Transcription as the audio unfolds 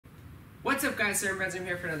What's up guys, Sarah Benz, I'm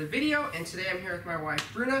here for another video, and today I'm here with my wife,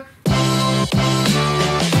 Bruna.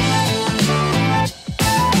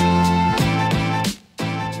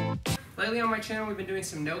 Lately on my channel we've been doing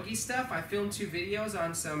some no-gi stuff. I filmed 2 videos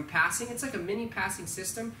on some passing. It's like a mini passing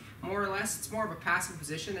system, more or less. It's more of a passing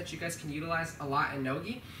position that you guys can utilize a lot in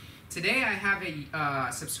no-gi. Today I have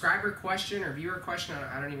a subscriber question or viewer question,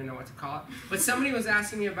 I don't even know what to call it, but somebody was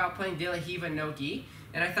asking me about playing De La Riva no-gi,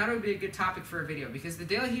 and I thought it would be a good topic for a video because the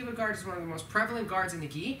De La Riva guard is one of the most prevalent guards in the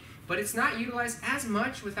gi, but it's not utilized as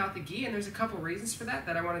much without the gi, and there's a couple reasons for that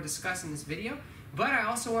I want to discuss in this video. But I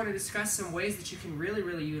also want to discuss some ways that you can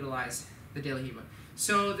really utilize the De La Riva.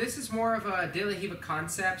 So this is more of a De La Riva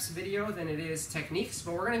concepts video than it is techniques,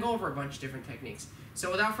 but we're going to go over a bunch of different techniques.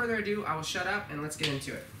 So without further ado, I will shut up and let's get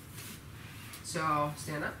into it. So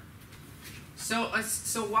stand up. So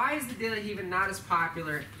why is the De La Riva not as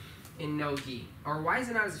popular in no-gi? Or why is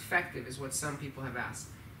it not as effective is what some people have asked.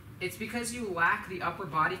 It's because you lack the upper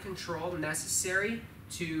body control necessary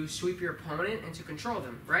to sweep your opponent and to control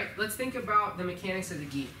them, right? Let's think about the mechanics of the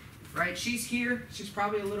gi, right? She's here, she's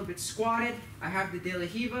probably a little bit squatted. I have the De La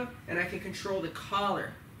Riva and I can control the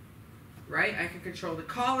collar, right? I can control the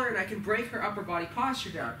collar and I can break her upper body posture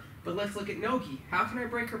down. But let's look at no-gi. How can I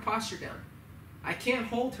break her posture down? I can't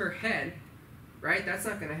hold her head, right? That's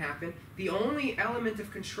not going to happen. The only element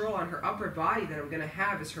of control on her upper body that I'm going to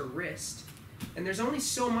have is her wrist. And there's only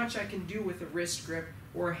so much I can do with a wrist grip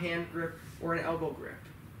or a hand grip or an elbow grip,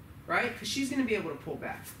 right? Because she's going to be able to pull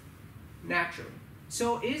back naturally.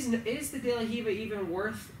 So is the De La Riva even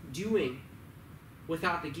worth doing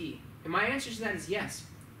without the gi? And my answer to that is yes.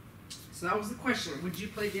 So that was the question. Would you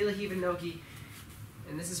play De La Riva no gi?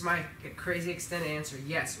 And this is my crazy extended answer.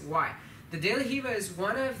 Yes. Why? The De La Riva is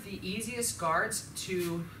one of the easiest guards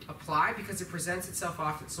to apply because it presents itself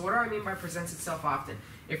often. So what do I mean by presents itself often?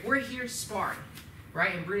 If we're here sparring,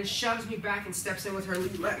 right, and Bruna shoves me back and steps in with her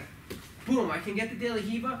lead leg, boom, I can get the De La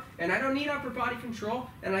Riva, and I don't need upper body control,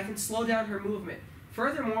 and I can slow down her movement.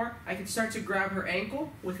 Furthermore, I can start to grab her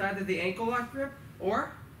ankle with either the ankle lock grip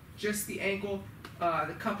or just the ankle,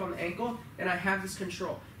 the cup on the ankle, and I have this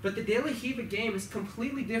control. But the De La Riva game is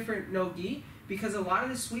completely different no-gi, because a lot of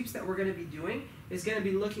the sweeps that we're going to be doing is going to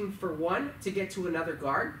be looking for 1, to get to another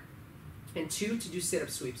guard, and 2, to do sit-up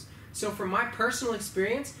sweeps. So from my personal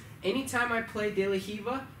experience, anytime I play De La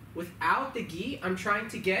Riva without the gi, I'm trying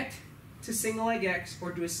to get to single leg X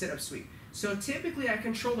or do a sit-up sweep. So typically I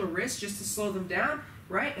control the wrist just to slow them down,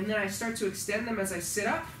 right? And then I start to extend them as I sit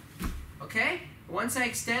up, okay? Once I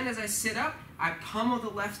extend as I sit up, I pummel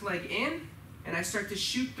the left leg in, and I start to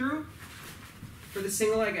shoot through for the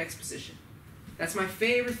single leg X position. That's my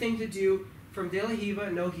favorite thing to do from De La Riva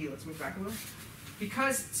no-gi. Let's move back a little.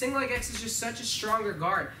 Because single leg X is just such a stronger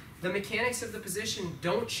guard. The mechanics of the position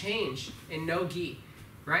don't change in no-gi,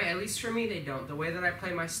 right? At least for me, they don't. The way that I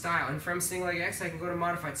play my style. And from single leg X, I can go to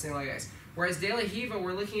modified single leg X. Whereas De La Riva,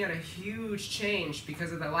 we're looking at a huge change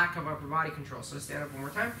because of the lack of upper body control. So stand up one more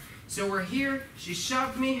time. So we're here. She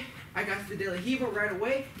shoved me. I got the De La Riva right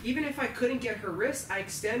away. Even if I couldn't get her wrist, I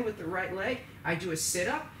extend with the right leg. I do a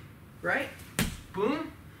sit-up, right?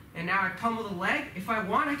 Boom. And now I pummel the leg. If I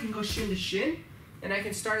want, I can go shin to shin. And I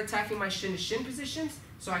can start attacking my shin to shin positions.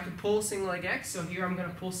 So I can pull single leg X. So here I'm going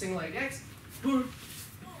to pull single leg X. Boom.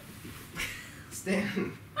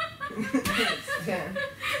 Stand. Stand.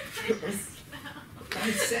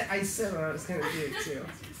 I said what I was going to do too.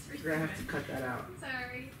 You're going to have to cut that out.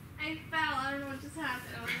 Sorry. I fell. I don't know what just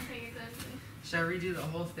happened. I wasn't paying attention. Should I redo the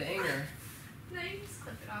whole thing or? No, you can just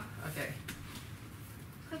clip it off. Okay.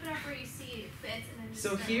 Clip it off where you see it fits and then just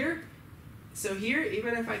So here,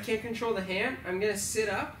 even if I can't control the hand, I'm going to sit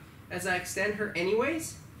up as I extend her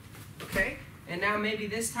anyways. Okay? And now maybe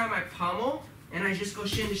this time I pummel and I just go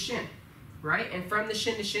shin to shin. Right? And from the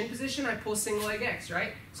shin to shin position, I pull single leg X,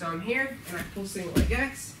 right? So I'm here and I pull single leg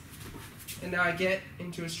X, and now I get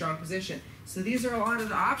into a strong position. So these are a lot of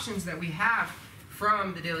the options that we have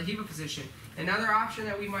from the De La Riva position. Another option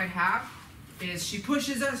that we might have is she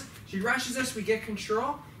pushes us, she rushes us, we get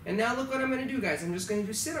control, and now look what I'm going to do, guys. I'm just going to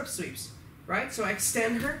do sit-up sweeps, right? So I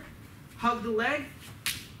extend her, hug the leg,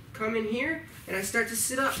 come in here, and I start to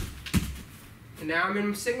sit up. And now I'm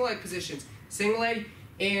in single leg positions. Single leg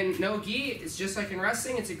in no-gi is just like in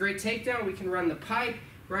wrestling. It's a great takedown. We can run the pipe,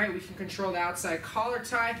 right? We can control the outside collar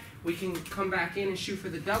tie. We can come back in and shoot for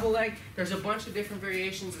the double leg. There's a bunch of different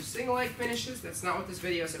variations of single leg finishes. That's not what this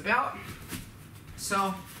video is about.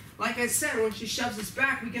 So, like I said, when she shoves us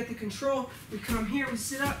back, we get the control. We come here, we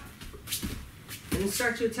sit up, and then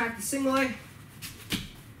start to attack the single leg.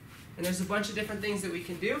 And there's a bunch of different things that we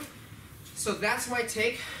can do. So that's my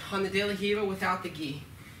take on the De La Riva without the gi.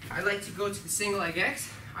 I like to go to the single leg X.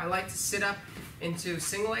 I like to sit up into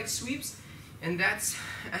single leg sweeps, and that's,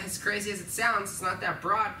 as crazy as it sounds, it's not that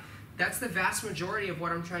broad. That's the vast majority of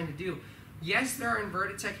what I'm trying to do. Yes, there are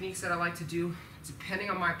inverted techniques that I like to do depending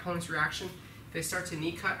on my opponent's reaction. If they start to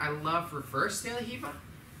knee cut, I love reverse de la Riva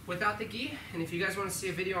without the gi. And if you guys want to see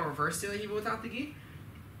a video on reverse de la Riva without the gi,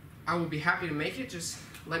 I will be happy to make it. Just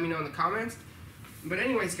let me know in the comments. But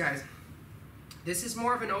anyways, guys, this is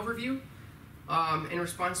more of an overview in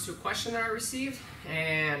response to a question that I received,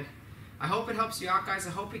 and I hope it helps you out, guys.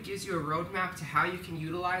 I hope it gives you a roadmap to how you can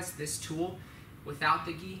utilize this tool without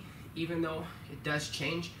the gi, even though it does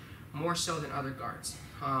change more so than other guards.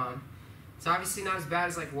 It's obviously not as bad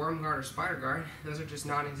as like worm guard or spider guard. Those are just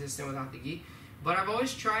non-existent without the gi. But I've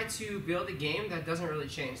always tried to build a game that doesn't really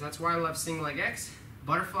change. That's why I love single leg X,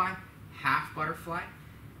 butterfly, half butterfly,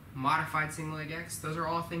 modified single leg X. Those are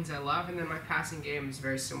all things I love. And then my passing game is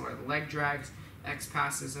very similar. The leg drags, X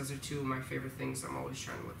passes, those are two of my favorite things I'm always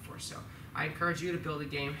trying to look for. So I encourage you to build a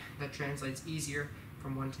game that translates easier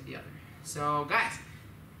from one to the other. So guys,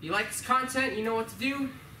 if you like this content, you know what to do.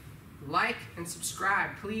 Like and subscribe,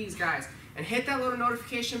 please, guys. And hit that little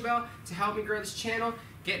notification bell to help me grow this channel.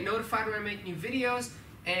 Get notified when I make new videos.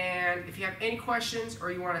 And if you have any questions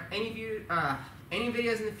or you want any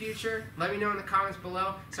videos in the future, let me know in the comments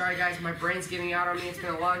below. Sorry guys, my brain's giving out on me. It's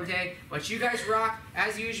been a long day. But you guys rock,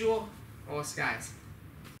 as usual. Os guys.